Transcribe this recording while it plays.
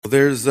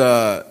There's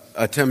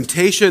a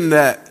temptation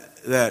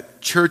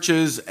that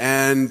churches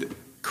and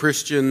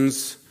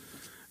Christians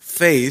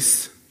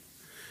face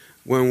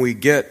when we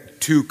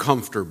get too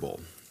comfortable.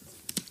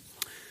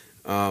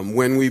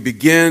 When we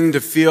begin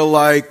to feel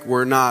like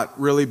we're not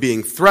really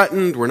being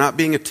threatened, we're not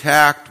being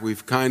attacked,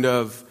 we've kind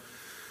of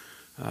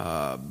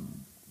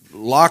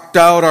locked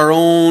out our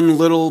own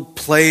little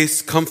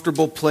place,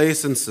 comfortable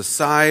place in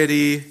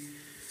society.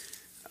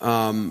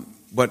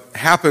 What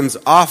happens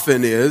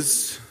often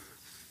is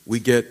we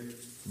get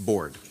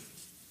bored.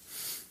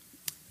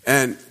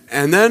 And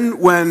then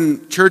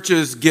when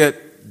churches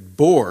get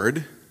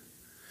bored,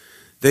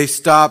 they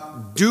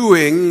stop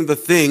doing the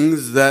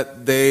things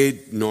that they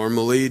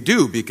normally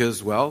do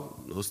because, well,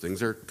 those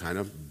things are kind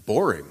of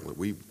boring.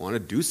 We want to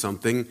do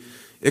something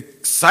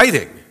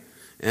exciting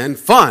and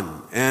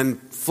fun and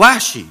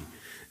flashy.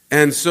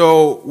 And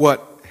so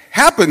what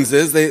happens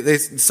is they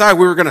decide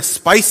we were going to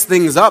spice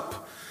things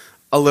up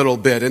a little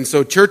bit. And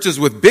so churches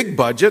with big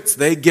budgets,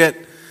 they get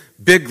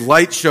big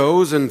light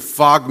shows and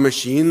fog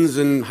machines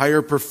and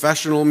hire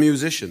professional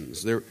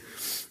musicians. There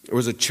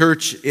was a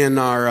church in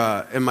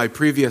my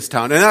previous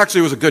town, and actually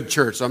it was a good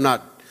church,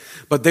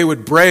 but they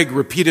would brag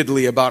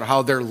repeatedly about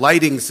how their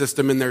lighting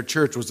system in their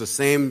church was the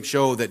same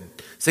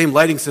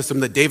lighting system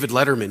that David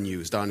Letterman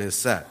used on his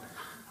set.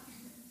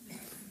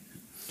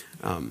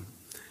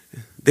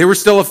 They were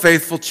still a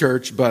faithful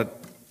church,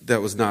 but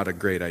that was not a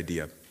great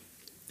idea.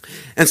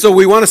 And so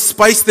we want to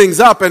spice things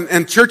up,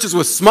 and churches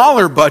with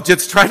smaller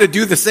budgets try to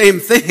do the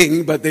same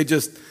thing, but they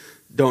just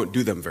don't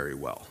do them very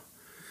well.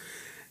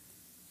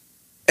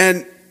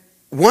 And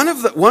one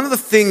of the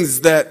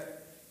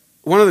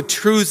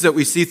truths that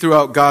we see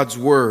throughout God's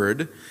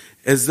Word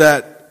is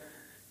that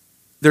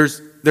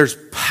there's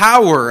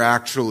power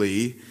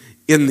actually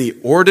in the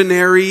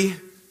ordinary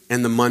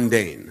and the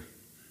mundane.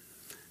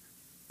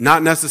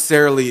 Not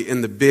necessarily in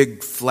the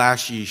big,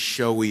 flashy,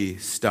 showy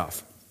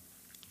stuff.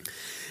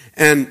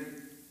 And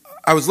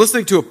I was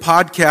listening to a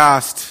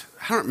podcast,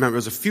 I don't remember, it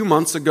was a few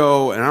months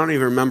ago, and I don't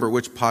even remember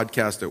which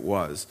podcast it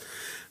was.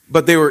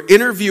 But they were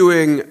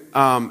interviewing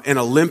an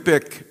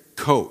Olympic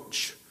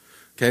coach.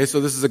 Okay, so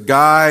this is a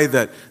guy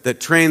that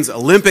trains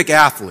Olympic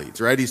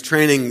athletes, right? He's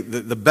training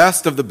the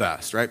best of the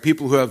best, right?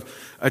 People who have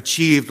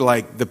achieved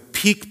like the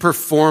peak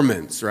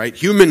performance, right?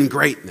 Human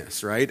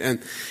greatness, right? And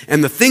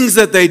the things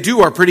that they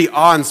do are pretty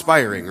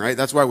awe-inspiring, right?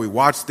 That's why we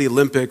watch the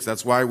Olympics.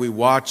 That's why we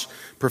watch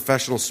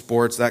professional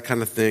sports, that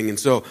kind of thing. And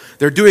so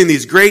they're doing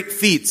these great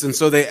feats. And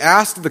so they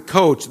asked the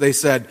coach, they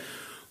said,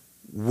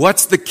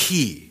 what's the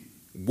key?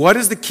 What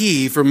is the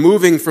key for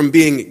moving from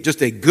being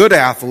just a good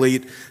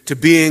athlete to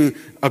being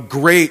a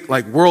great,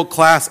 like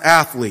world-class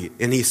athlete?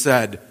 And he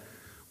said,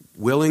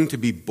 willing to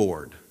be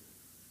bored.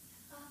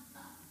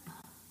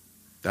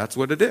 That's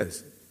what it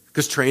is.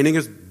 Because training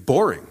is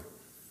boring.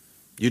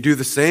 You do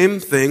the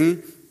same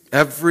thing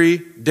every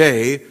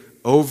day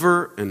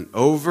over and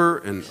over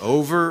and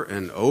over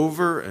and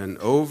over and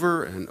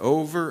over and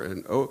over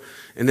and over.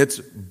 And it's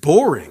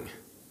boring.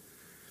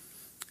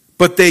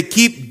 But they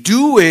keep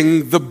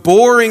doing the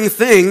boring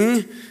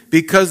thing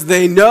because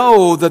they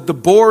know that the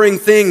boring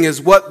thing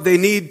is what they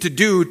need to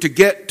do to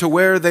get to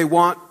where they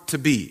want to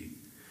be.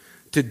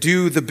 To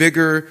do the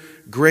bigger,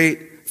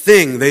 great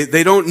thing.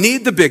 They don't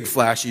need the big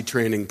flashy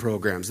training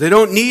programs. They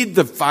don't need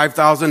the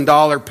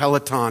 $5,000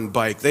 Peloton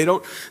bike. They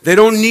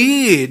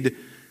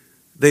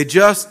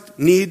just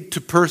need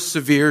to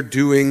persevere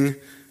doing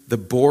the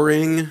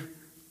boring,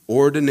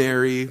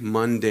 ordinary,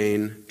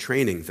 mundane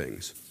training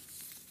things.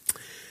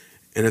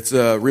 And it's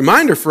a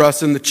reminder for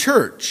us in the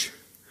church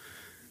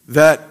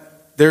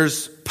that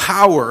there's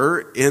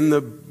power in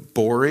the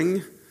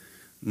boring,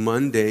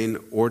 mundane,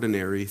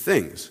 ordinary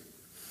things.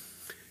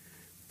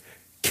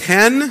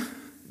 Can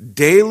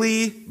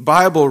daily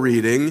Bible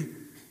reading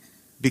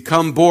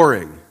become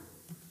boring?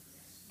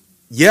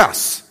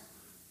 Yes.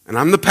 And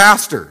I'm the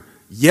pastor.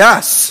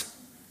 Yes.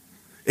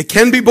 It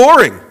can be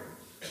boring.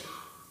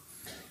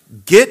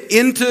 Get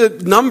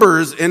into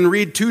Numbers and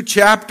read 2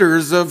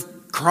 chapters of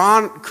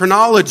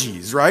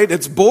chronologies, right?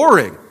 It's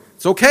boring.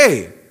 It's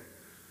okay.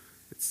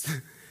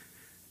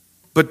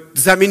 But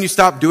does that mean you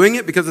stop doing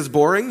it because it's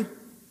boring?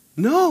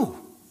 No.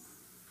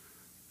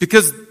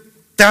 Because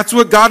that's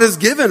what God has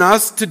given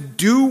us to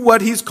do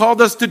what He's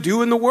called us to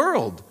do in the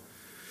world.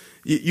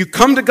 You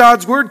come to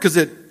God's Word because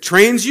it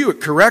trains you, it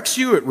corrects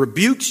you, it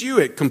rebukes you,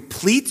 it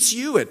completes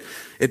you,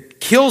 it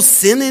kills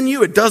sin in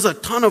you, it does a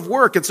ton of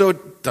work. And so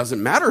it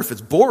doesn't matter if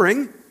it's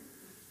boring.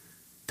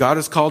 God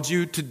has called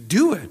you to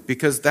do it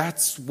because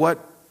that's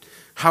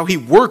how He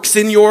works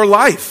in your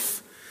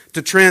life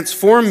to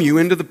transform you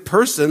into the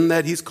person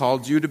that He's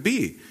called you to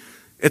be.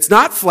 It's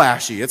not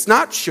flashy, it's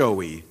not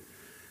showy,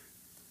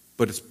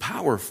 but it's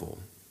powerful.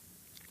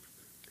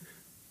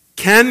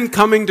 Can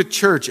coming to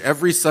church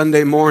every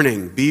Sunday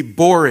morning be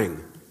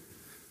boring?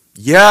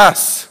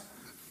 Yes,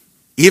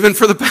 even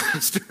for the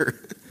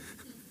pastor.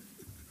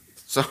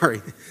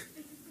 Sorry.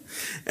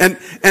 And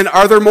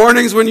are there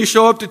mornings when you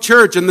show up to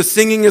church and the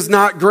singing is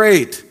not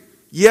great?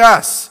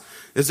 Yes.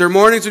 Is there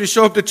mornings when you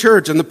show up to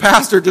church and the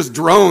pastor just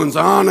drones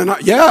on and on?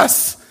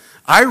 Yes.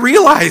 I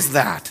realize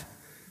that.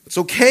 It's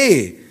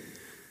okay.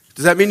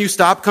 Does that mean you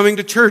stop coming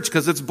to church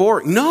because it's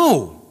boring?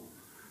 No.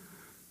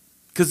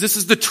 Because this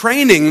is the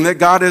training that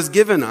God has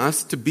given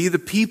us to be the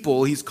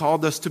people He's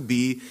called us to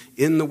be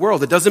in the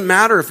world. It doesn't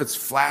matter if it's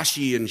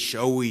flashy and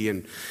showy,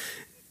 and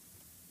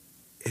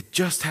it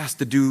just has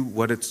to do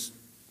what it's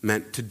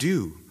meant to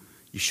do.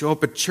 You show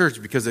up at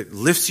church because it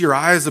lifts your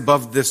eyes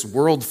above this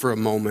world for a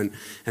moment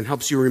and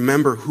helps you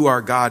remember who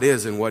our God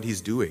is and what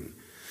He's doing.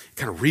 It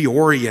kind of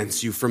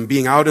reorients you from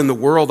being out in the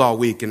world all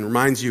week and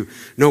reminds you,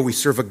 no, we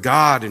serve a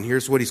God and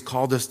here's what He's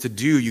called us to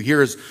do. You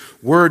hear His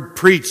word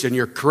preached and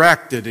you're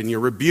corrected and you're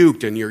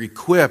rebuked and you're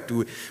equipped.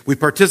 We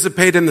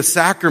participate in the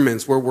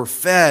sacraments where we're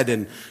fed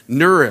and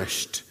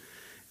nourished.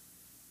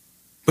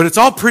 But it's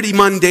all pretty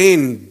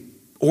mundane,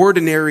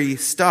 ordinary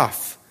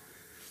stuff.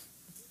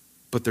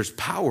 But there's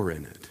power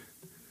in it.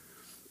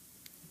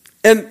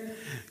 And,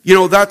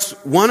 that's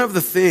one of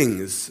the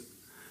things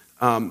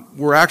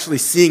we're actually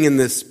seeing in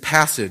this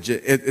passage.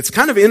 It's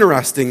kind of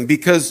interesting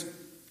because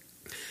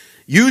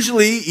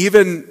usually,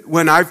 even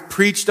when I've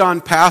preached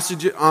on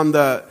passage on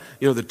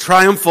the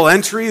triumphal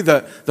entry,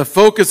 the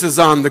focus is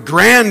on the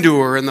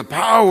grandeur and the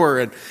power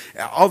and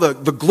all the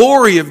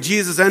glory of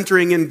Jesus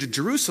entering into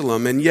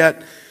Jerusalem. And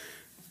yet,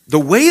 the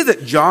way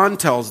that John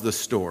tells the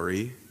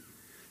story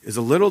is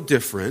a little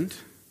different.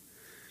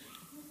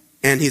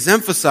 And he's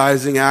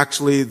emphasizing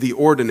actually the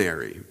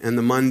ordinary and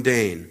the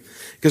mundane.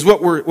 Because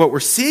what we're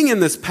seeing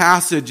in this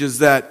passage is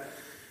that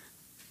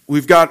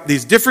we've got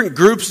these different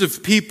groups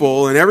of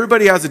people, and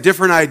everybody has a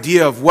different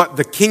idea of what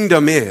the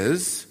kingdom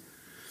is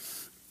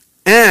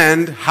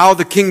and how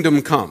the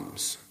kingdom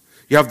comes.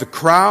 You have the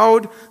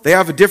crowd, they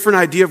have a different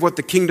idea of what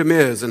the kingdom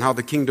is and how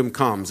the kingdom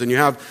comes. And you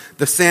have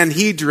the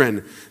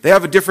Sanhedrin, they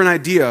have a different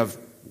idea of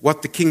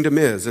what the kingdom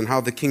is and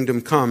how the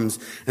kingdom comes.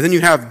 And then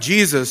you have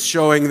Jesus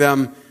showing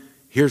them,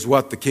 here's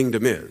what the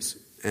kingdom is,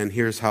 and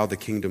here's how the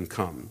kingdom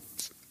comes.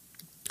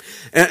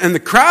 And the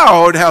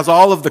crowd has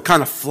all of the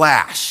kind of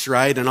flash,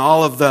 right? And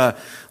all of the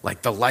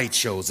light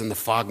shows and the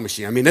fog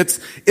machine. I mean,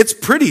 it's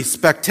pretty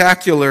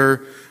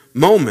spectacular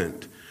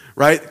moment,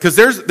 right? Because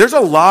there's a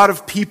lot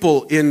of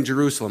people in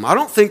Jerusalem. I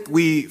don't think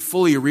we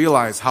fully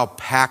realize how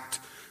packed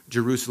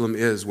Jerusalem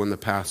is when the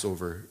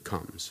Passover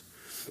comes.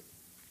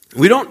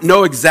 We don't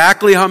know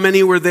exactly how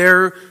many were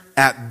there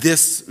at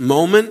this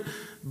moment,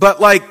 but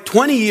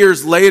 20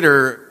 years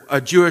later,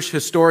 a Jewish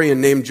historian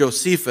named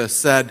Josephus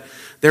said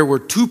there were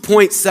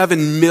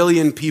 2.7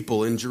 million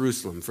people in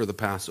Jerusalem for the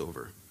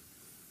Passover.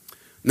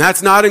 And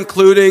that's not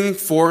including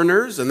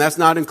foreigners, and that's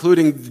not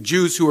including the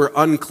Jews who are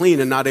unclean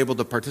and not able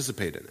to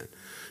participate in it.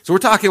 So we're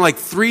talking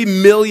 3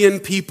 million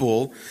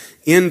people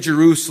in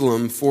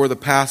Jerusalem for the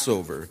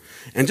Passover.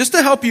 And just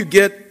to help you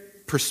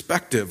get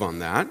perspective on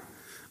that,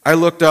 I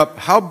looked up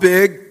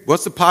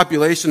what's the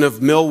population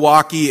of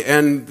Milwaukee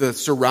and the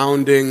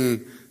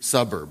surrounding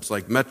suburbs,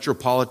 like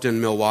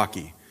metropolitan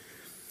Milwaukee.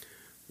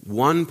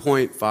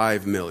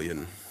 1.5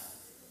 million.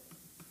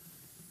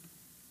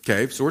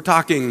 Okay, so we're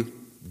talking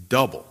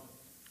double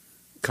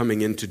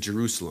coming into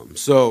Jerusalem.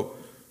 So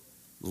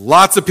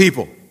lots of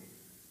people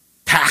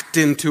packed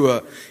into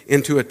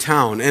a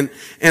town. And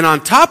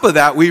on top of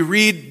that, we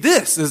read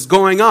this is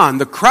going on.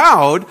 The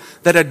crowd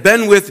that had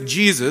been with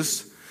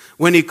Jesus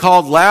when He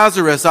called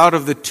Lazarus out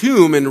of the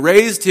tomb and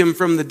raised him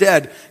from the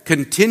dead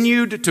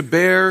continued to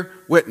bear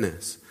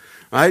witness.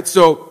 Right?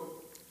 So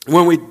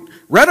when we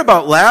read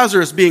about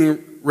Lazarus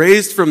being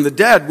raised from the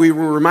dead, we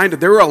were reminded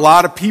there were a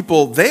lot of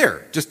people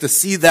there just to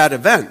see that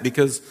event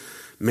because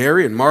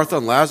Mary and Martha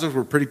and Lazarus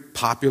were pretty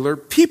popular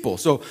people.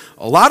 So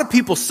a lot of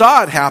people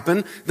saw it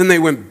happen. Then they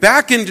went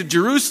back into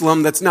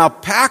Jerusalem that's now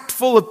packed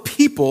full of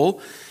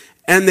people,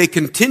 and they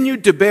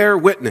continued to bear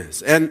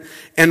witness. And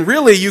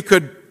really you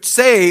could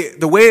say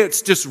the way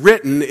it's just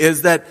written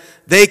is that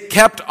they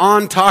kept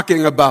on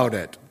talking about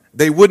it.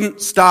 They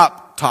wouldn't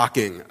stop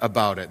talking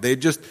about it. They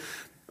just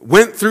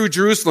went through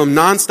Jerusalem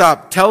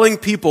nonstop telling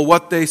people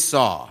what they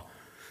saw.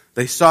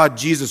 They saw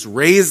Jesus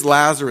raise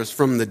Lazarus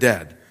from the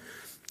dead.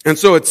 And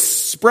so it's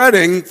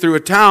spreading through a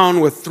town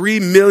with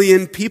 3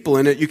 million people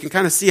in it. You can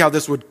kind of see how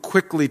this would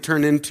quickly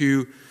turn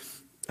into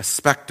a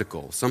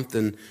spectacle.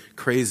 Something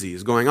crazy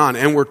is going on.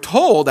 And we're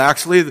told,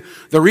 actually,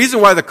 the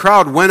reason why the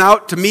crowd went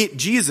out to meet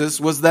Jesus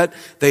was that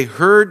they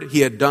heard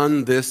He had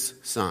done this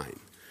sign.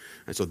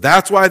 And so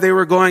that's why they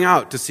were going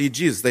out to see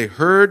Jesus. They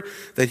heard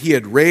that He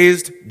had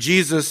raised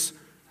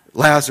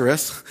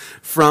Lazarus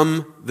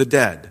from the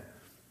dead.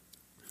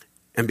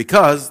 And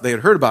because they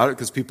had heard about it,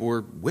 because people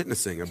were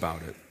witnessing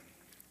about it.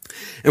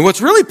 And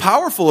what's really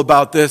powerful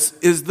about this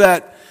is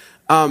that,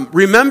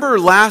 remember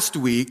last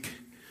week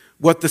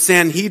what the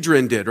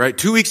Sanhedrin did, right?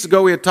 2 weeks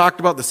ago we had talked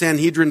about the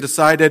Sanhedrin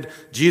decided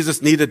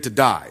Jesus needed to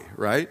die,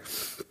 right?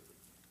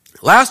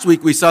 Last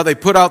week we saw they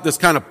put out this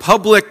kind of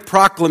public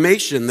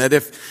proclamation that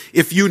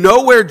if you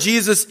know where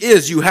Jesus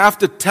is, you have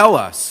to tell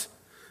us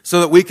so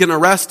that we can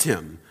arrest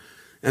Him.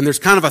 And there's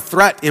kind of a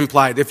threat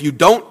implied. If you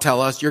don't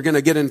tell us, you're going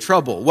to get in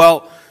trouble.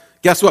 Well,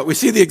 guess what? We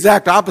see the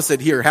exact opposite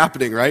here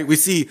happening, right? We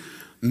see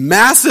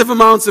massive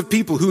amounts of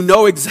people who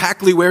know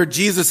exactly where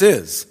Jesus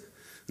is.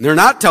 And they're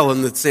not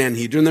telling the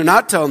Sanhedrin, they're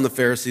not telling the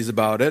Pharisees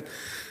about it.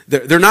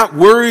 They're not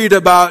worried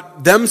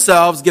about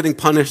themselves getting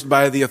punished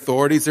by the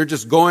authorities. They're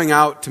just going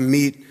out to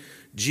meet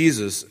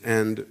Jesus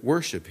and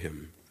worship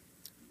him.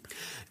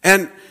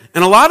 And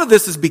a lot of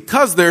this is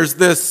because there's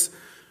this,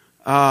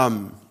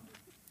 like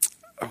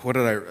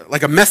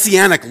a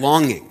messianic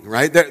longing,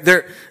 right?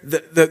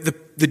 The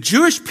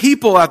Jewish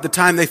people at the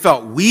time, they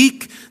felt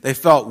weak, they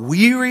felt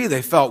weary,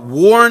 they felt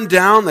worn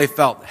down, they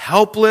felt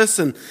helpless,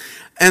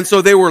 and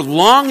so they were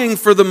longing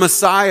for the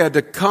Messiah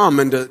to come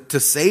and to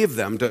save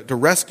them, to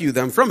rescue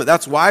them from it.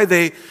 That's why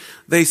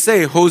they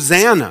say,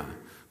 Hosanna,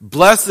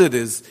 blessed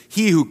is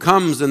he who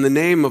comes in the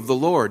name of the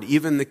Lord,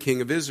 even the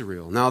King of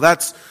Israel. Now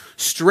that's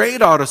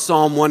straight out of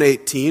Psalm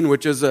 118,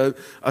 which is a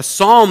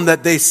psalm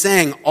that they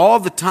sang all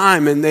the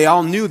time, and they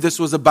all knew this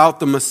was about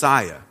the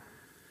Messiah.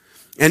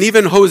 And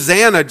even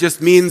Hosanna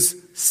just means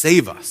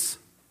save us.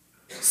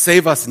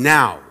 Save us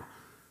now.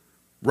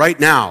 Right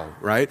now,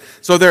 right?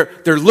 So they're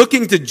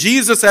looking to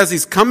Jesus as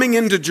he's coming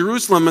into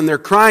Jerusalem, and they're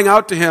crying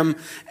out to him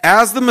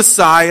as the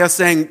Messiah,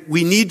 saying,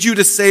 we need you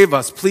to save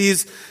us.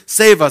 Please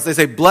save us. They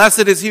say,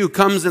 blessed is he who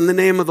comes in the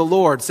name of the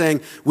Lord,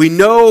 saying, we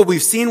know,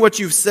 we've seen what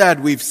you've said,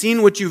 we've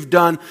seen what you've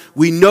done,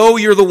 we know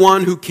you're the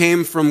one who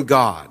came from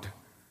God.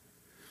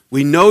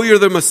 We know you're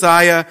the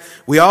Messiah.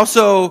 We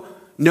also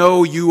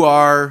know you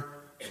are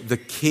the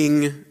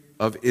King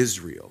of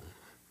Israel.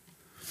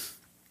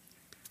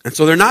 And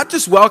so they're not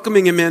just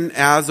welcoming him in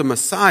as a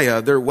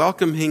Messiah, they're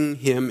welcoming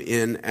him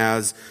in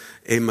as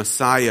a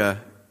Messiah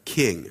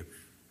King.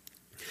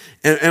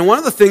 And one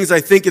of the things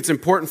I think it's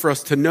important for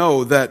us to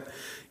know that,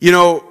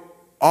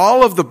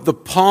 all of the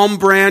palm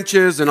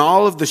branches and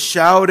all of the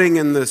shouting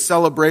and the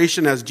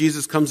celebration as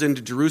Jesus comes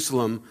into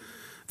Jerusalem,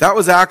 that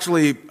was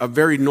actually a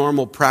very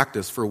normal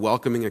practice for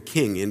welcoming a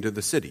king into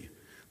the city.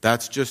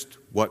 That's just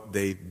what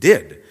they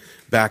did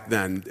back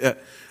then.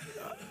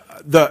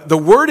 The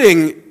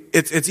wording,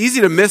 it's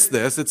easy to miss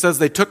this. It says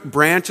they took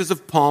branches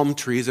of palm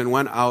trees and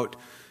went out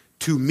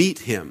to meet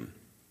him.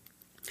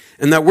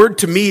 And that word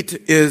to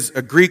meet is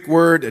a Greek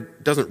word.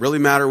 It doesn't really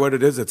matter what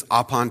it is. It's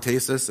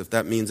apontesis, if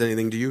that means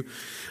anything to you.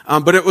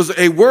 But it was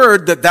a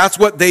word that's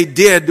what they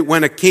did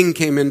when a king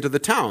came into the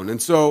town.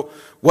 And so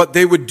what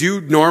they would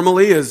do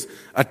normally is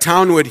a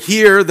town would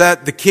hear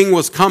that the king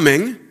was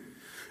coming,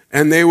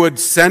 and they would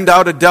send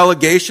out a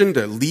delegation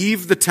to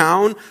leave the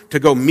town to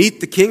go meet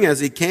the king as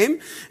he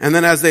came. And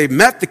then as they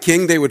met the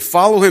king, they would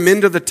follow him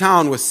into the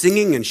town with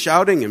singing and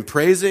shouting and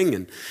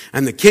praising.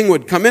 And the king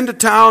would come into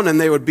town, and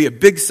there would be a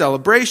big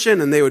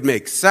celebration, and they would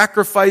make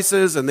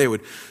sacrifices, and they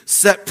would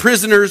set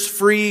prisoners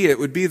free. It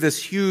would be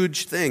this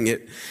huge thing.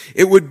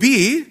 It would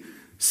be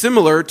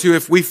similar to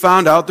if we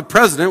found out the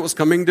president was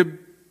coming to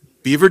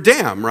Beaver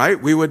Dam,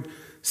 right? We would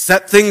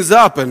set things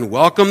up and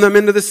welcome them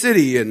into the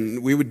city,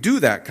 and we would do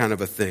that kind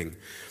of a thing.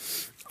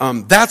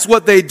 That's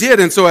what they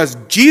did. And so as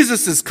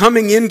Jesus is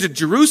coming into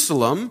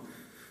Jerusalem,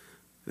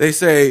 they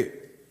say,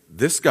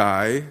 this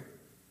guy,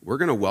 we're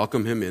going to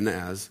welcome him in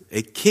as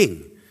a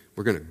king.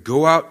 We're going to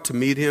go out to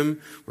meet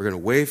him. We're going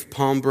to wave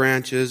palm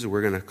branches.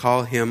 We're going to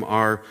call him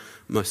our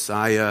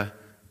Messiah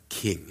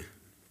King.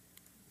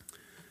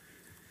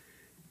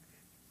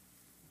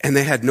 And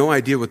they had no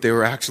idea what they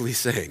were actually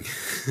saying.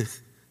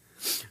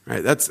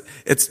 Right,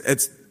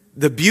 it's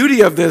the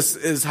beauty of this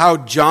is how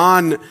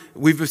John,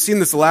 we've seen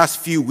this the last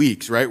few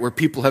weeks, right, where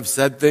people have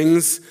said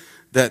things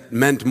that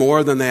meant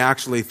more than they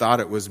actually thought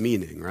it was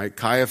meaning, right?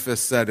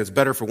 Caiaphas said it's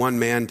better for one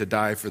man to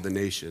die for the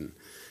nation.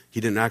 He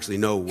didn't actually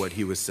know what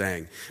he was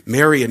saying.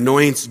 Mary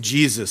anoints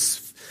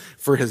Jesus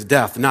for his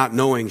death, not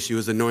knowing she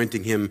was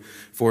anointing him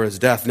for his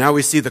death. Now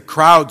we see the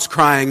crowds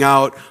crying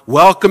out,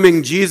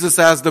 welcoming Jesus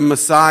as the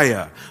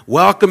Messiah,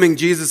 welcoming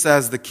Jesus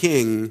as the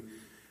King,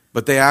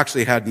 but they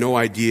actually had no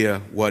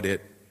idea what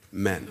it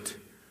meant.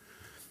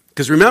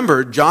 Because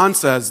remember, John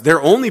says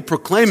they're only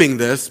proclaiming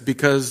this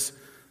because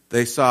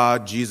they saw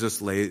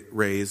Jesus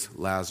raise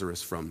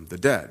Lazarus from the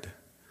dead.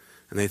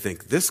 And they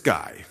think, this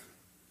guy,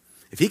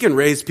 if he can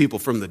raise people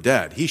from the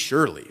dead, he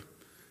surely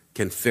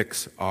can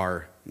fix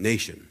our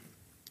nation.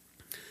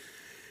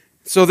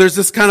 So there's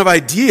this kind of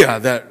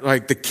idea that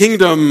like the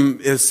kingdom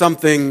is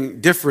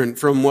something different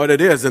from what it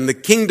is. And the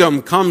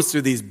kingdom comes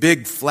through these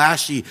big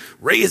flashy,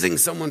 raising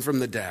someone from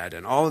the dead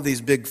and all of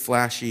these big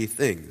flashy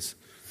things.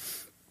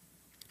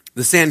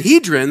 The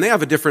Sanhedrin, they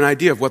have a different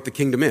idea of what the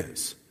kingdom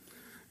is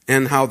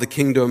and how the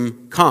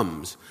kingdom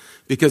comes.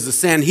 Because the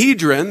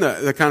Sanhedrin,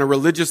 the kind of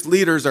religious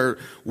leaders, are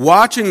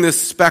watching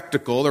this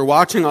spectacle. They're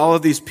watching all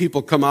of these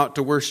people come out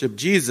to worship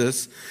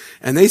Jesus,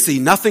 and they see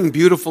nothing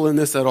beautiful in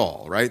this at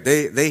all, right?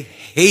 They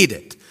hate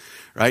it,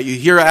 right? You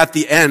hear at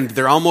the end,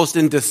 they're almost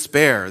in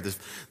despair.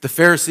 The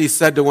Pharisees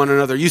said to one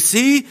another, you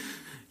see,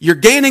 you're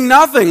gaining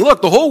nothing.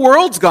 Look, the whole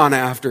world's gone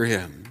after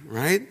him,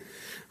 right?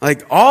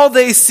 Like all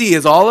they see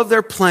is all of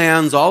their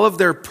plans, all of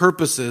their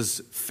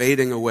purposes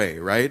fading away,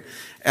 right?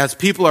 As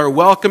people are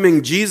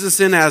welcoming Jesus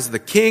in as the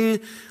king,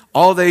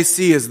 all they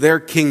see is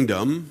their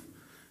kingdom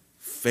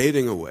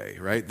fading away,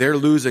 right? They're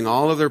losing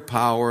all of their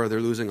power,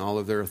 they're losing all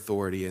of their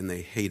authority, and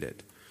they hate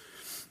it.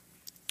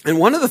 And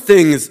one of the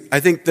things I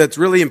think that's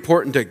really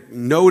important to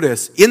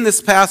notice in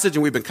this passage,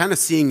 and we've been kind of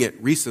seeing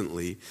it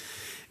recently,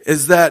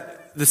 is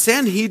that the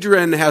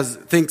Sanhedrin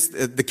thinks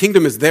the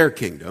kingdom is their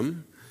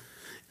kingdom,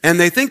 and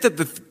they think that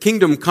the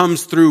kingdom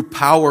comes through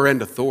power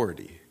and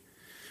authority,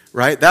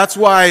 right? That's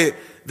why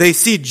they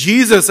see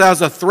Jesus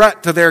as a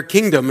threat to their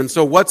kingdom, and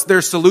so what's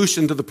their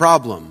solution to the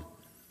problem?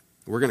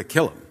 We're going to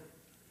kill him,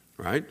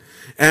 right?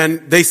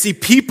 And they see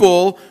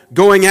people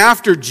going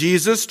after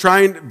Jesus,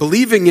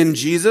 believing in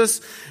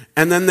Jesus,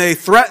 and then they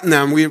threaten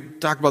them. We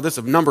talked about this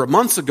a number of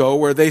months ago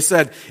where they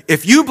said,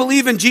 if you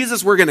believe in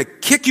Jesus, we're going to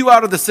kick you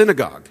out of the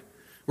synagogue.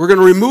 We're going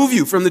to remove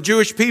you from the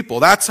Jewish people.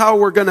 That's how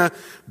we're going to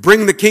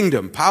bring the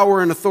kingdom,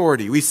 power and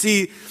authority. We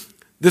see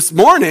this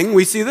morning,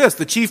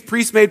 the chief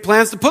priest made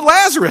plans to put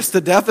Lazarus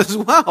to death as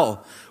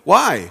well.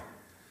 Why?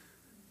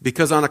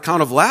 Because on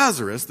account of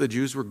Lazarus, the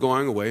Jews were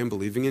going away and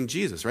believing in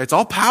Jesus, right? It's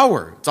all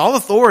power. It's all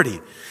authority.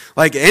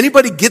 Like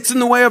anybody gets in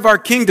the way of our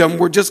kingdom,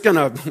 we're going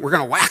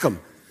to whack them.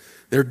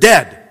 They're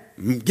dead.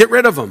 Get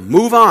rid of them.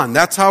 Move on.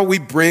 That's how we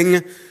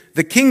bring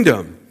the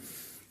kingdom.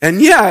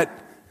 And yet,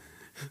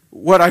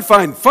 what I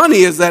find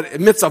funny is that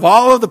in the midst of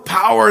all of the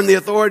power and the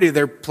authority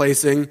they're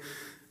placing,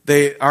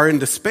 they are in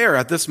despair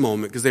at this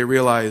moment because they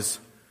realize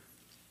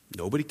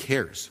nobody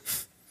cares.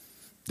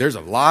 There's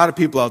a lot of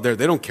people out there,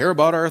 they don't care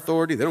about our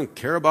authority. They don't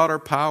care about our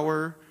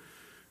power.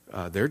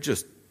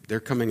 They're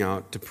coming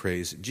out to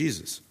praise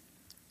Jesus.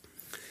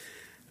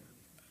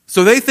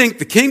 So they think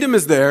the kingdom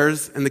is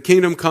theirs, and the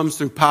kingdom comes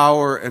through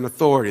power and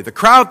authority. The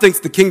crowd thinks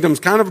the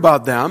kingdom's kind of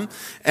about them,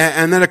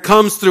 and then it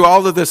comes through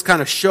all of this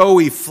kind of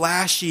showy,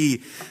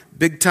 flashy,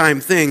 big-time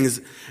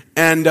things.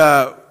 And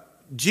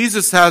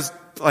Jesus has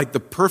like the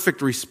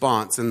perfect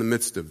response in the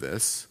midst of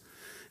this,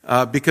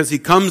 because he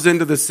comes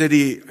into the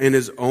city in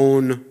his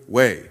own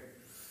way.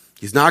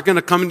 He's not going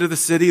to come into the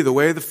city the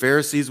way the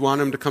Pharisees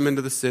want him to come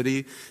into the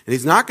city, and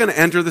he's not going to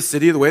enter the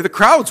city the way the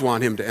crowds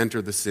want him to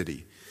enter the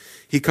city.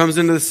 He comes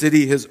into the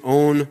city his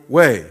own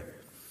way.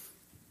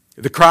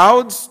 The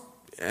crowds,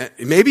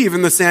 maybe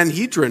even the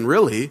Sanhedrin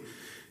really,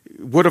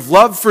 would have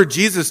loved for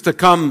Jesus to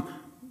come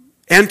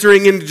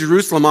entering into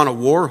Jerusalem on a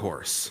war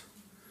horse,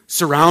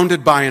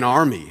 surrounded by an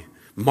army,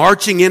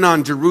 marching in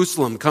on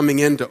Jerusalem, coming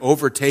in to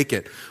overtake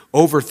it,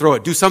 overthrow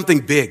it, do something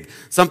big,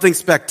 something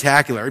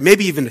spectacular,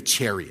 maybe even a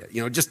chariot.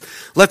 Just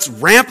let's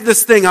ramp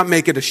this thing up,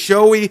 make it a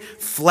showy,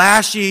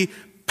 flashy,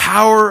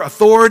 power,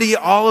 authority,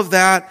 all of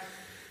that.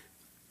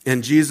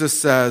 And Jesus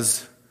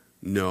says,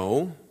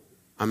 no,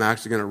 I'm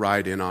actually going to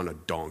ride in on a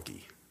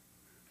donkey.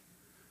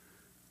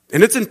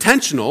 And it's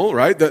intentional,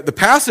 right? The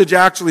passage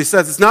actually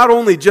says it's not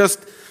only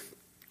just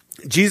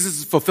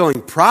Jesus'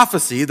 fulfilling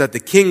prophecy that the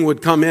king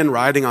would come in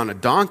riding on a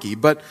donkey,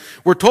 but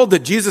we're told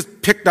that Jesus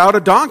picked out a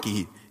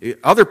donkey.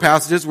 Other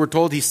passages we're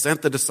told he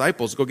sent the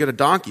disciples to go get a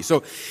donkey.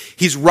 So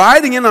he's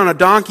riding in on a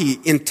donkey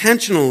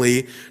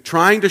intentionally,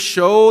 trying to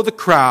show the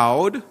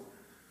crowd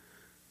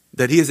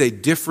that he is a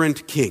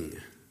different king.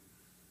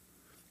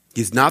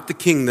 He's not the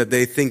king that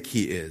they think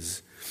he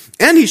is.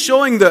 And he's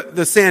showing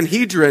the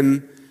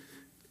Sanhedrin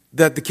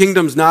that the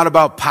kingdom's not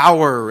about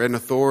power and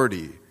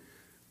authority.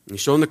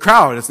 He's showing the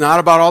crowd it's not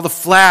about all the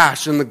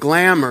flash and the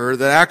glamour,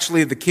 that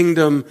actually the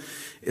kingdom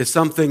is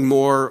something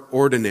more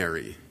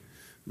ordinary,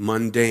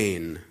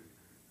 mundane,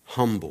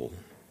 humble.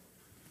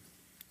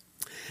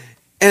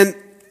 And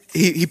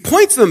he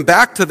points them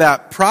back to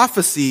that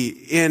prophecy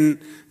in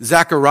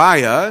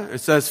Zechariah. It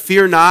says,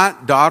 "Fear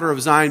not, daughter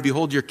of Zion,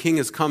 behold your king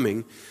is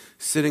coming,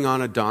 sitting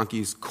on a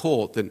donkey's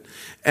colt." And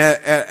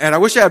I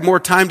wish I had more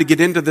time to get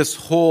into this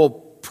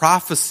whole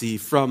prophecy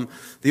from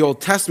the Old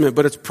Testament,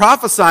 but it's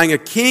prophesying a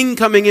king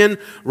coming in,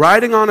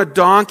 riding on a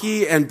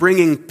donkey and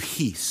bringing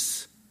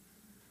peace.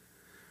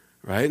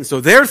 Right? And so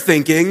they're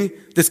thinking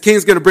this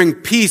king's going to bring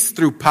peace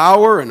through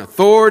power and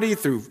authority,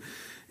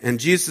 and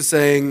Jesus is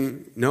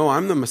saying, no,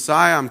 I'm the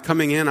Messiah, I'm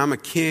coming in, I'm a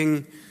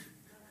king.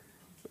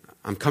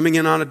 I'm coming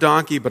in on a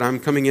donkey, but I'm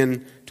coming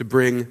in to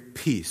bring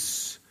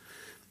peace.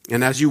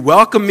 And as you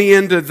welcome me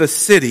into the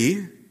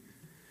city,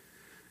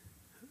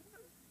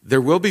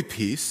 there will be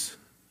peace,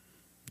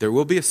 there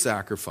will be a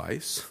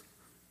sacrifice,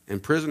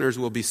 and prisoners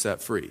will be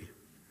set free.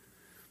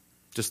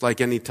 Just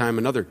like any time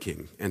another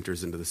king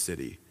enters into the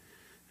city.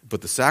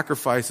 But the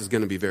sacrifice is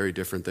going to be very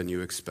different than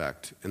you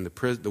expect. And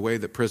the way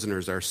that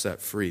prisoners are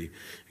set free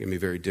is going to be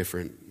very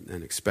different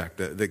than expect.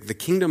 The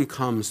kingdom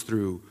comes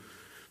through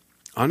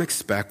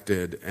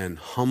unexpected and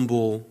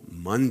humble,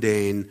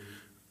 mundane,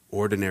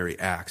 ordinary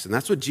acts. And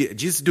that's what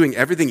Jesus is doing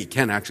everything he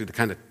can actually to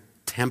kind of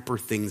temper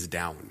things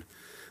down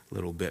a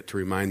little bit, to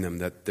remind them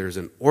that there's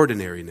an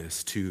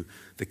ordinariness to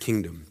the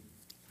kingdom.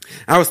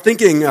 I was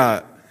thinking,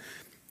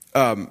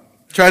 trying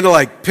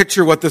to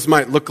picture what this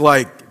might look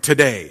like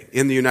today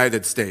in the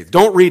United States.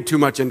 Don't read too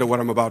much into what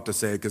I'm about to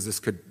say,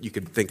 because you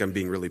could think I'm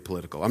being really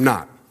political. I'm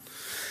not.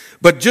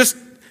 But just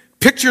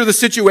picture the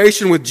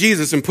situation with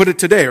Jesus and put it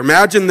today.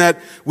 Imagine that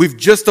we've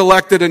just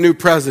elected a new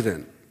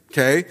president,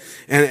 okay?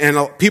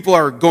 And people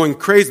are going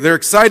crazy. They're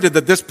excited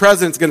that this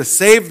president's going to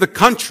save the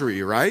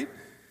country, right?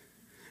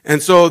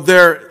 And so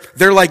they're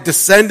like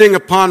descending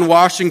upon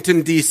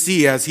Washington,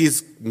 D.C. as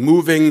he's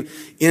moving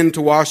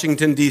into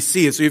Washington,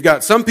 D.C. So you've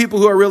got some people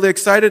who are really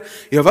excited.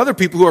 You have other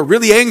people who are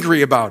really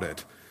angry about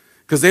it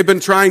because they've been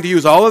trying to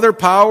use all of their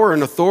power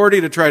and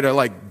authority to try to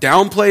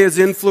downplay his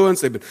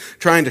influence. They've been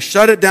trying to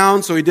shut it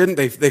down, so he didn't.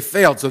 They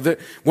failed. So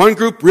one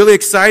group really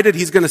excited,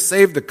 he's going to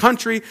save the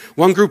country.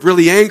 One group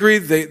really angry,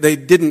 they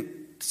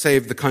didn't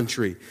save the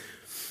country.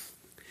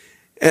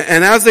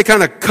 And as they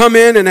kind of come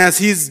in, and as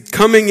he's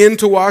coming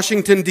into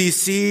Washington,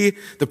 D.C.,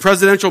 the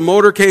presidential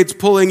motorcade's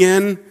pulling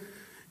in,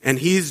 and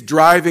he's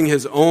driving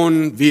his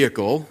own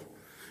vehicle,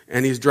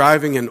 and he's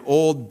driving an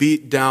old,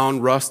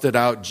 beat-down,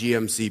 rusted-out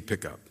GMC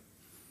pickup.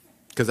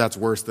 Because that's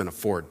worse than a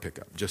Ford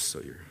pickup, just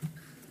so you're...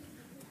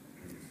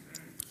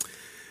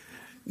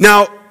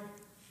 Now,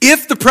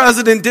 if the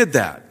president did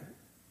that,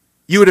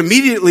 you would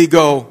immediately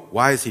go,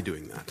 why is he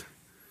doing that?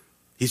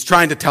 He's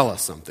trying to tell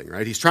us something,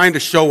 right? He's trying to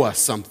show us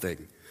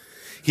something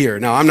here.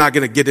 Now, I'm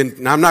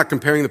not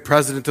comparing the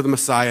president to the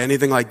Messiah,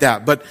 anything like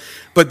that.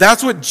 But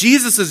that's what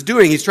Jesus is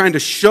doing. He's trying to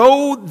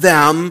show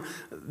them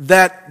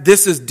that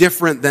this is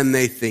different than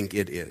they think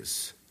it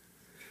is.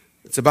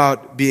 It's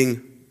about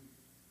being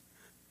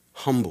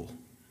humble.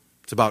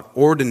 It's about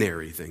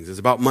ordinary things. It's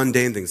about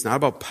mundane things. It's not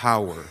about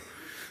power.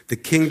 The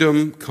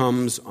kingdom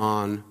comes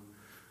on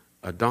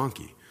a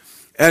donkey.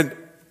 And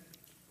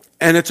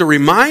it's a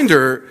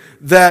reminder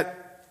that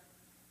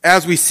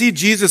as we see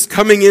Jesus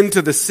coming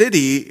into the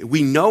city,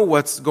 we know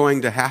what's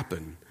going to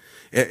happen.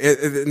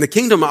 And the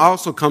kingdom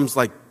also comes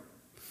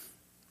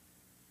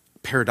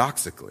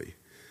paradoxically.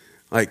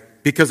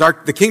 Because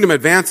the kingdom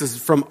advances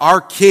from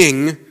our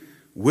king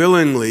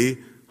willingly,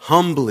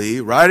 humbly,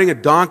 riding a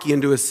donkey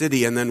into a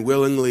city and then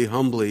willingly,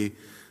 humbly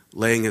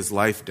laying his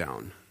life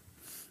down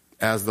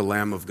as the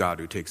Lamb of God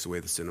who takes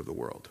away the sin of the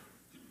world.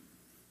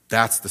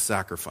 That's the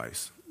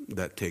sacrifice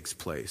that takes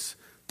place.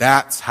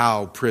 That's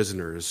how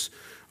prisoners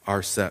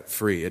are set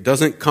free. It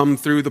doesn't come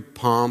through the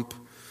pomp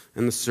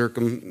and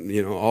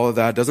the all of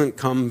that. It doesn't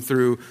come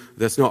through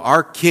this. No,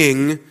 our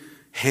king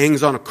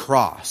hangs on a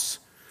cross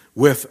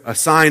with a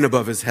sign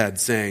above his head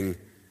saying,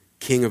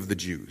 King of the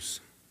Jews.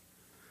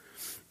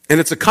 And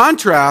it's a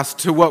contrast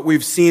to what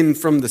we've seen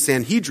from the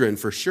Sanhedrin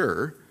for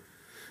sure.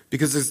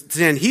 Because the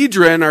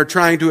Sanhedrin are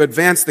trying to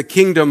advance the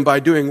kingdom by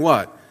doing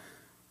what?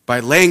 By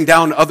laying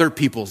down other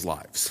people's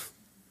lives.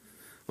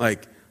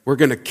 We're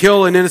going to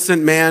kill an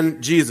innocent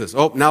man, Jesus.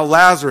 Oh, now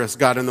Lazarus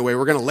got in the way.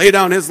 We're going to lay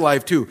down his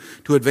life too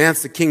to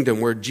advance the kingdom.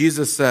 Where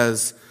Jesus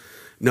says,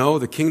 no,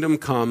 the kingdom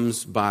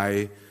comes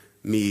by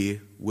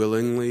me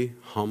willingly,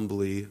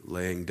 humbly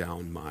laying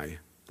down my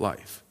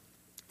life.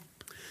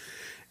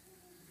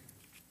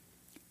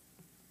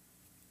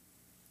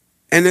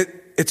 And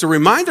it's a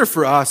reminder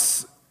for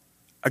us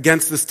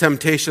against this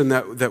temptation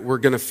that we're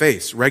going to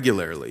face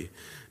regularly.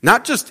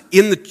 Not just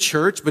in the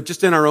church, but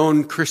just in our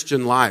own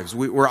Christian lives.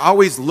 We're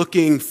always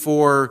looking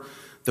for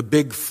the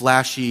big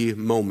flashy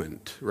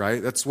moment,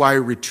 right? That's why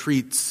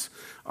retreats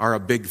are a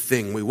big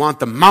thing. We want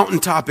the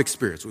mountaintop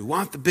experience. We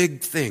want the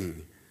big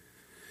thing.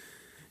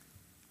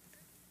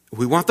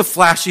 We want the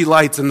flashy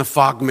lights and the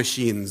fog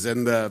machines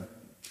but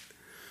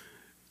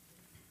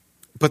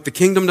the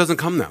kingdom doesn't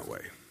come that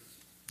way.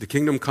 The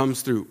kingdom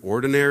comes through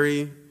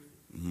ordinary,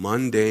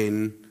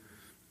 mundane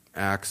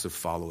acts of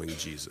following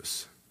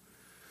Jesus.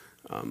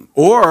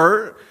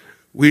 Or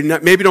we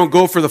maybe don't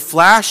go for the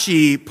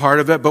flashy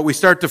part of it, but we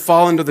start to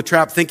fall into the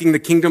trap thinking the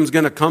kingdom's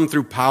going to come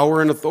through power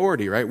and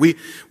authority, right?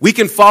 We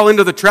can fall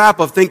into the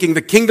trap of thinking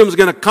the kingdom's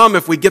going to come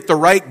if we get the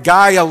right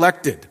guy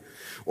elected,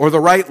 or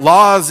the right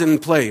laws in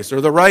place, or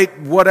the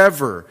right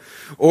whatever.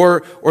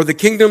 Or the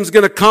kingdom's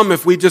going to come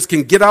if we just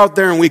can get out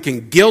there and we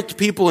can guilt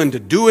people into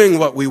doing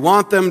what we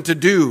want them to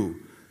do.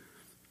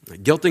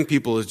 Guilting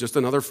people is just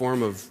another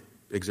form of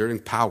exerting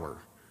power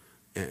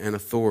and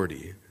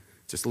authority.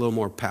 Just a little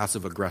more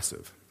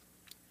passive-aggressive.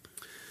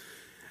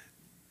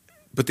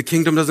 But the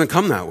kingdom doesn't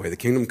come that way. The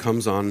kingdom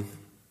comes on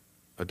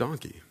a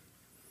donkey.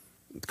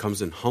 It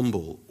comes in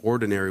humble,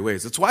 ordinary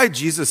ways. That's why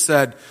Jesus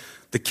said,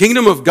 the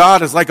kingdom of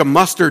God is like a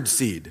mustard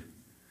seed.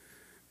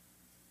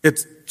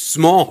 It's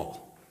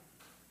small.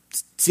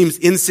 It seems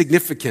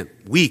insignificant,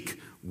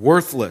 weak,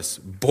 worthless,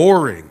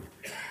 boring,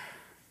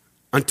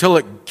 until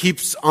it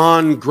keeps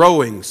on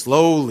growing,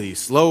 slowly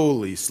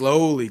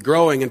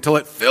growing, until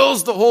it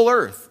fills the whole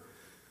earth.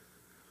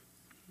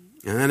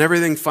 And then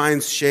everything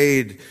finds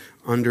shade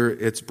under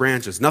its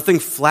branches. Nothing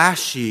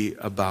flashy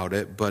about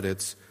it, but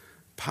it's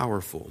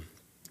powerful.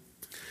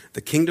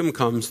 The kingdom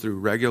comes through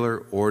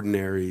regular,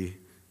 ordinary,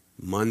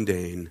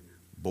 mundane,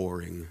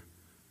 boring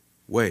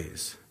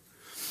ways.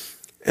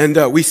 And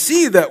we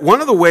see that one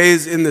of the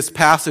ways in this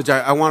passage,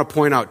 I want to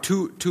point out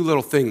two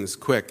little things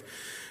quick.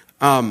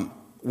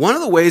 One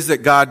of the ways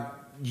that God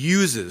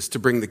uses to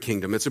bring the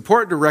kingdom, it's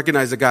important to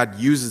recognize that God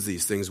uses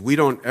these things. We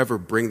don't ever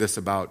bring this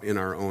about in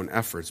our own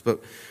efforts.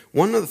 But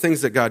one of the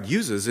things that God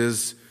uses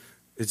is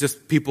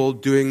just people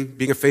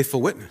being a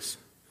faithful witness.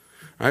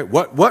 Right?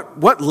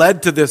 What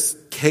led to this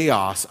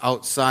chaos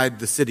outside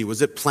the city?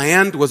 Was it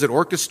planned? Was it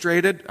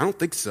orchestrated? I don't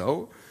think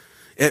so.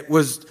 It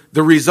was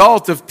the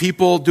result of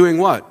people doing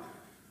what?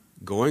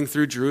 going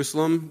through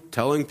Jerusalem,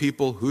 telling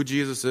people who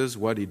Jesus is,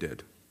 what he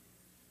did.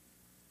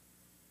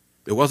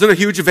 It wasn't a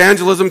huge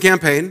evangelism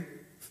campaign.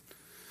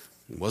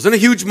 It wasn't a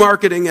huge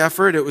marketing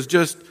effort. It was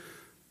just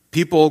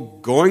people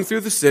going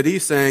through the city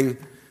saying,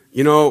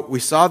 we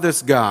saw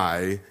this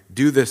guy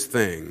do this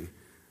thing,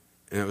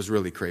 and it was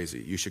really crazy.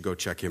 You should go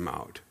check him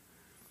out.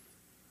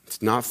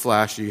 It's not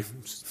flashy.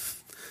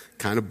 It's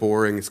kind of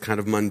boring. It's kind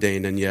of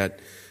mundane, and yet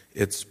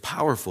it's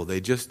powerful. They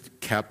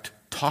just kept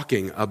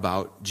talking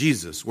about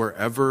Jesus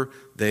wherever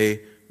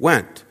they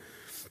went.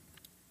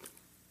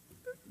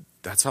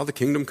 That's how the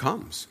kingdom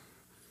comes.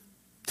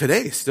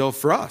 Today, still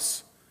for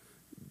us.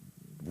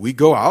 We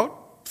go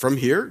out from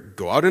here,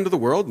 go out into the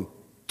world, and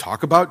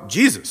talk about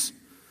Jesus.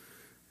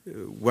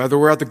 Whether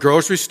we're at the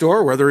grocery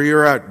store, whether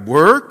you're at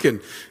work,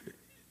 and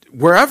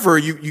wherever,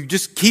 you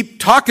just keep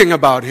talking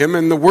about him,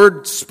 and the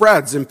word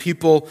spreads, and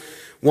people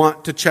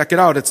want to check it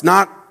out. It's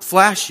not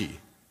flashy,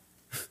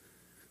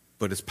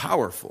 but it's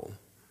powerful.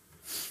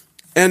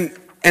 And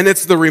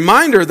it's the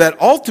reminder that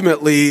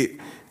ultimately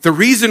the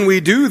reason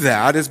we do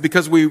that is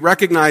because we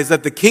recognize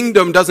that the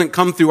kingdom doesn't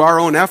come through our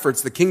own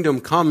efforts. The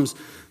kingdom comes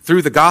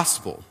through the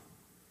gospel.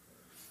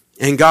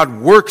 And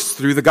God works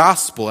through the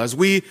gospel. As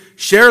we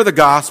share the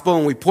gospel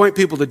and we point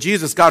people to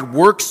Jesus, God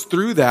works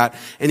through that,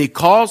 and he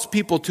calls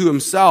people to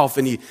himself,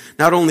 and he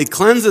not only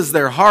cleanses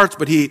their hearts,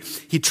 but he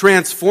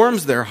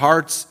transforms their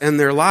hearts and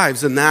their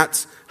lives, and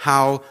that's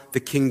how the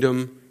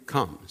kingdom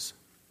comes.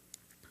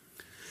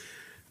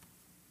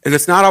 And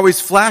it's not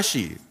always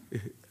flashy.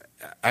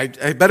 I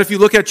bet if you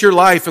look at your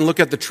life and look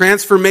at the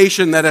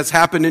transformation that has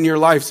happened in your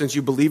life since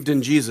you believed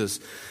in Jesus,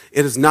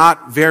 it is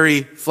not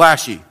very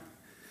flashy.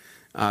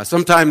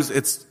 Sometimes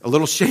it's a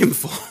little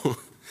shameful.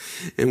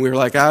 And we're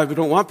like, I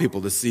don't want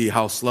people to see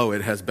how slow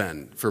it has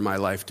been for my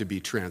life to be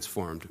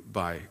transformed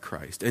by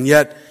Christ. And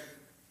yet,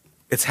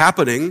 it's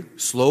happening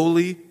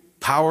slowly,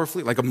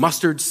 powerfully, like a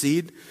mustard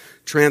seed,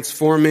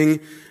 transforming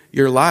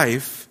your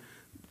life.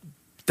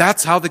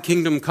 That's how the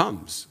kingdom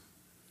comes.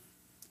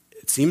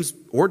 It seems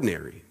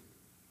ordinary,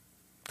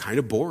 kind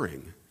of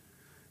boring,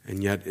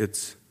 and yet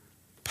it's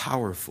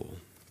powerful.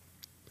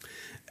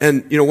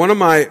 And one of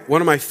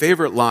my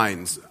favorite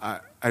lines,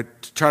 I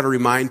try to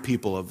remind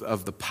people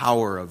of the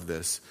power of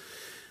this,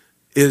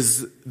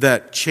 is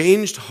that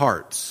changed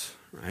hearts,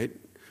 right?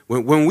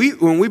 When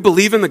we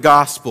believe in the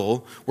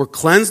gospel, we're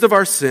cleansed of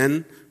our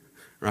sin,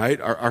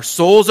 right? Our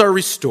souls are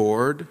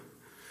restored,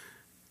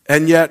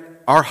 and yet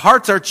our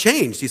hearts are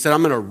changed. He said,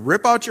 I'm going to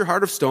rip out your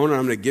heart of stone and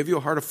I'm going to give you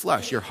a heart of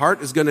flesh. Your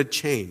heart is going to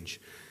change.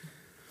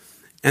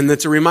 And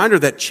it's a reminder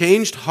that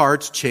changed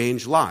hearts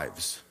change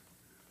lives.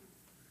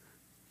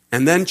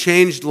 And then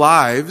changed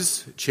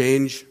lives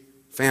change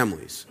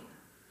families.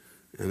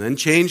 And then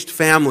changed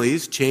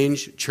families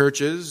change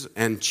churches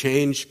and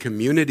change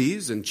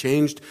communities. And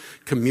changed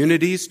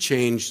communities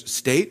change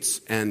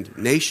states and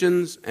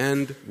nations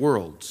and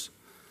worlds.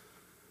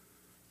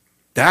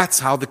 That's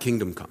how the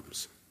kingdom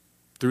comes.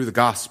 Through the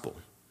gospel.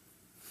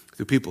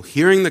 Through people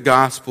hearing the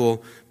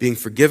gospel, being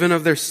forgiven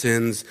of their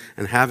sins,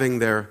 and having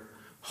their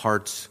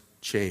hearts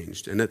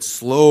changed. And it's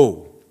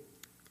slow,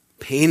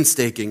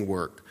 painstaking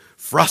work,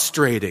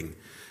 frustrating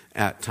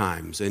at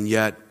times, and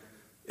yet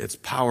it's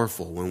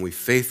powerful when we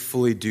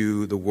faithfully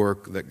do the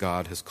work that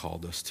God has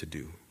called us to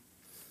do.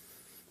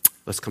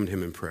 Let's come to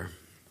him in prayer.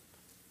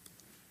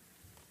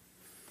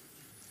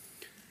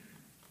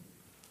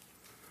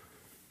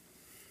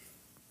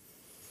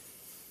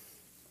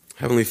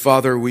 Heavenly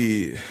Father,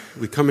 we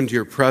come into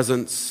your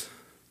presence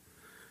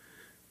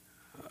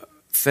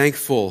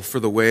thankful for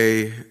the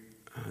way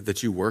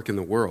that you work in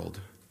the world.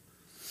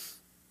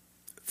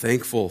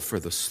 Thankful for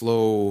the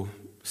slow,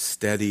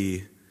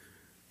 steady,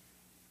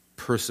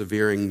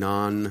 persevering,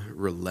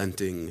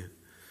 non-relenting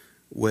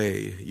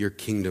way your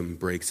kingdom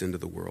breaks into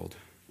the world.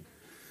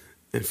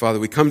 And Father,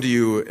 we come to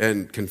you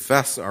and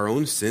confess our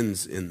own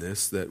sins in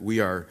this, that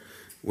we're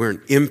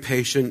an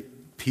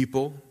impatient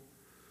people.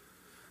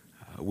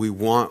 We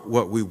want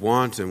what we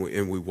want,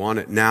 and we want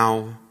it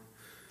now.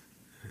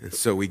 And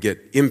so we get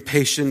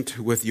impatient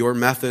with your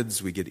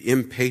methods. We get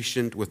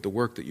impatient with the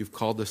work that you've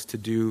called us to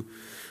do.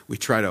 We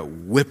try to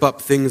whip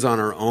up things on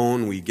our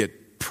own. We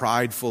get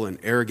prideful and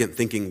arrogant,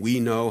 thinking we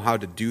know how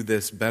to do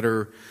this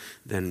better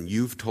than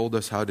you've told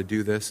us how to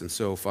do this. And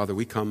so, Father,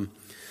 we come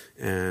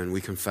and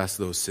we confess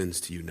those sins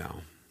to you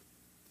now.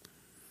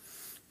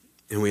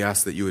 And we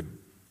ask that you would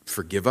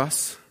forgive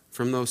us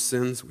from those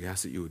sins. We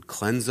ask that you would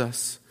cleanse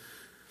us.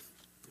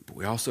 But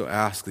we also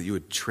ask that you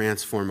would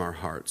transform our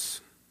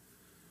hearts,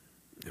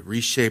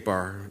 reshape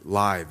our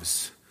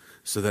lives,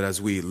 so that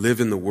as we live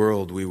in the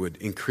world, we would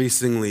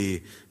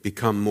increasingly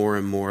become more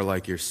and more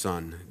like your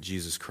Son,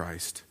 Jesus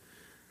Christ.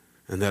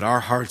 And that our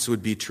hearts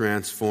would be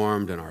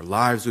transformed, and our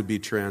lives would be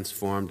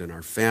transformed, and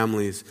our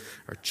families,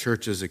 our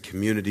churches, and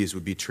communities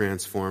would be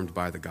transformed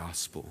by the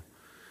gospel.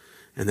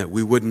 And that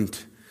we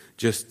wouldn't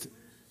just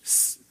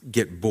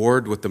get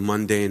bored with the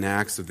mundane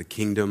acts of the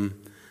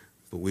kingdom,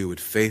 but we would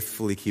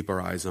faithfully keep our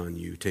eyes on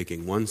you,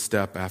 taking one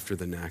step after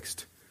the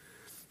next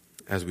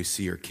as we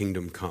see your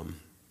kingdom come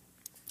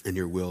and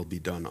your will be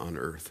done on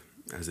earth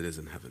as it is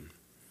in heaven.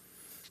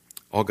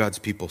 All God's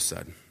people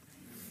said,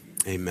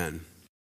 amen.